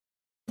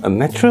A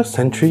natural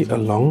sanctuary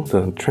along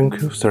the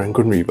tranquil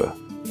Serangoon River.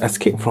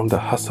 Escape from the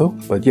hustle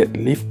but yet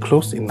live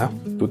close enough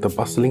to the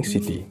bustling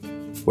city.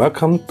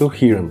 Welcome to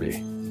Heron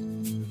Bay.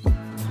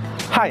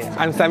 Hi,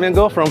 I'm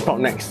Samuel from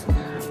Propnex.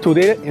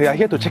 Today we are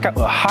here to check out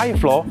a high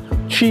floor,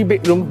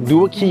 3-bedroom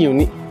dual key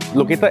unit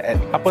located at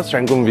Upper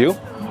Serangoon View,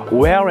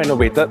 well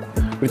renovated,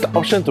 with the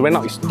option to rent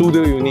out its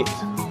studio unit.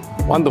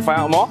 Want to find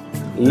out more?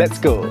 Let's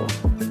go!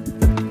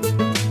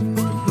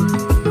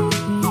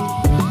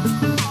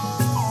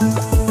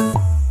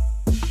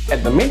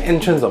 At the main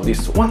entrance of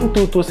this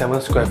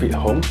 1227 square feet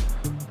home,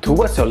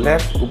 towards your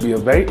left will be your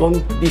very own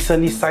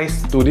decently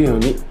sized studio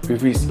unit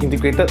with its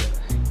integrated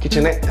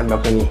kitchenette and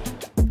balcony.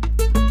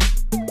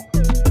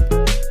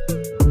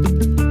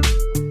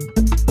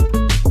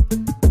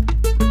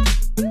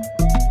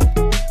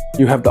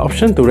 You have the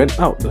option to rent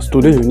out the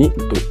studio unit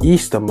to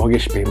ease the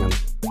mortgage payment.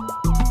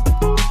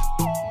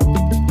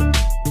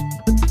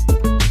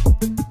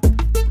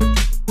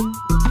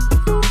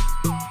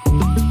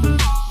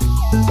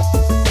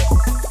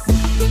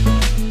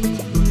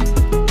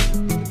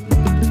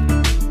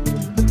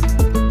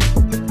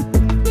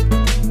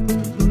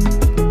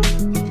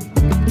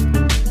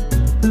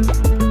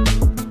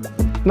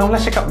 Now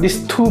let's check out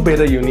these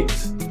two-bedder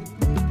units.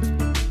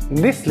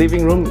 This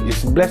living room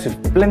is blessed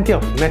with plenty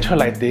of natural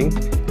lighting,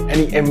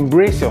 and it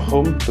embraces your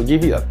home to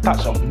give it a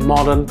touch of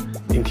modern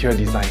interior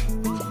design.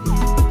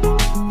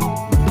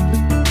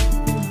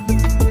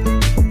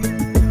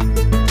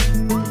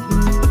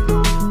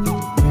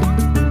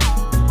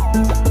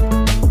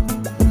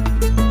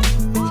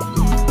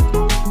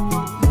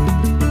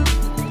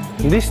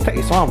 This stack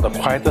is one of the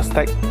quietest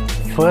stacks,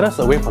 furthest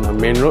away from the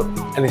main road,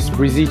 and is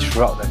breezy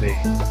throughout the day.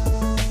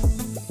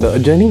 The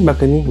adjoining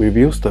balcony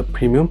reveals the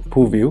premium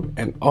pool view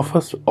and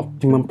offers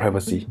optimum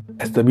privacy,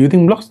 as the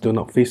building blocks do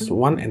not face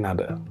one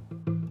another.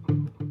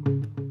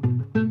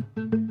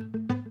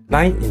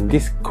 Dine in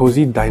this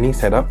cozy dining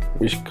setup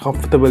which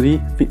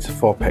comfortably fits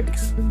 4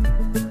 packs.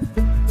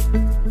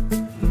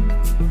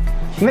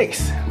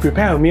 Next,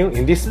 prepare a meal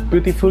in this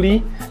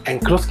beautifully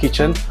enclosed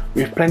kitchen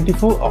with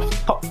plentiful of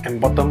top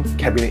and bottom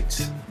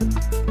cabinets.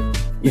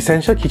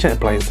 Essential kitchen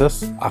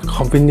appliances are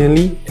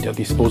conveniently at your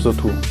disposal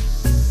too.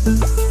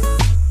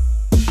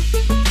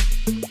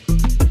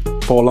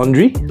 For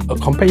laundry, a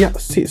compact yard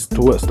sits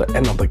towards the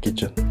end of the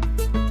kitchen.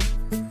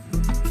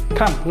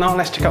 Come, now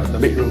let's check out the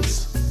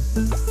bedrooms.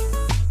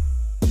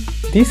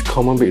 These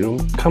common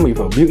bedrooms come with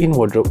a built-in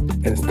wardrobe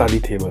and study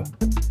table.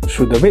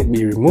 Should the bed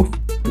be removed,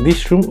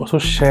 this room also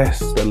shares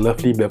the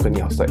lovely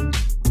balcony outside.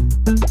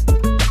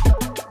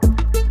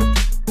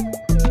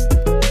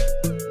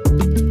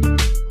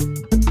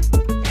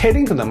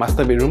 Heading to the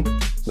master bedroom,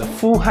 the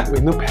full height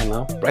window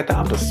panel brighten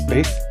up the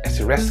space as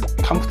you rest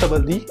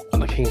comfortably on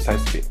the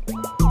king-size bed.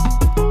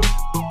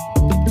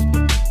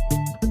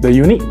 The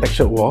unique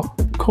textured wall,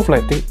 cove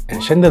lighting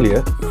and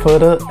chandelier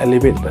further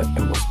elevate the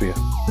atmosphere.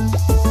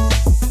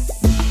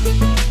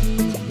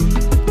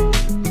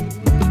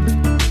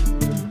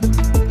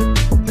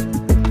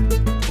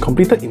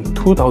 Completed in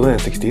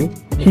 2016,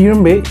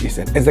 Heron Bay is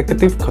an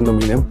executive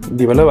condominium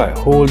developed by a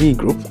Holy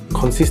Group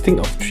consisting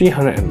of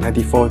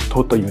 394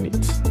 total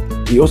units.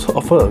 We also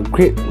offer a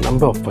great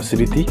number of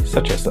facilities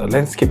such as a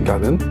landscape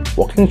garden,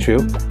 walking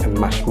trail and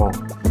much more.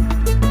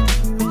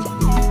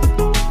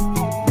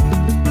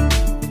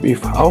 With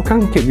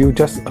Hougang Cape View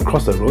just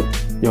across the road,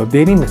 your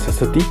daily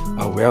necessities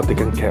are well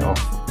taken care of.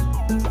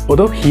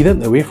 Although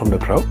hidden away from the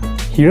crowd,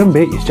 Heron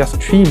Bay is just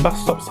 3 bus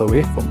stops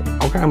away from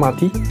Hougang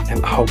MRT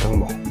and Hougang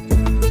Mall.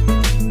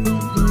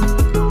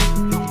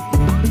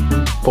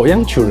 For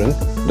young children,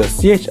 the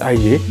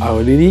CHIJ,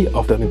 Our Lady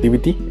of the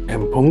Nativity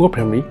and Punggol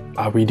Primary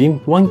are within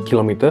 1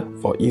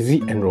 km for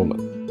easy enrollment.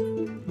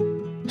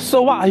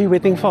 So what are you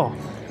waiting for?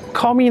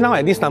 Call me now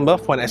at this number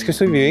for an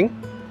exclusive viewing.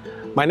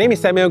 My name is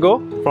Samuel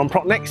Goh from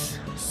Propnex.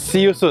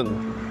 See you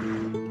soon.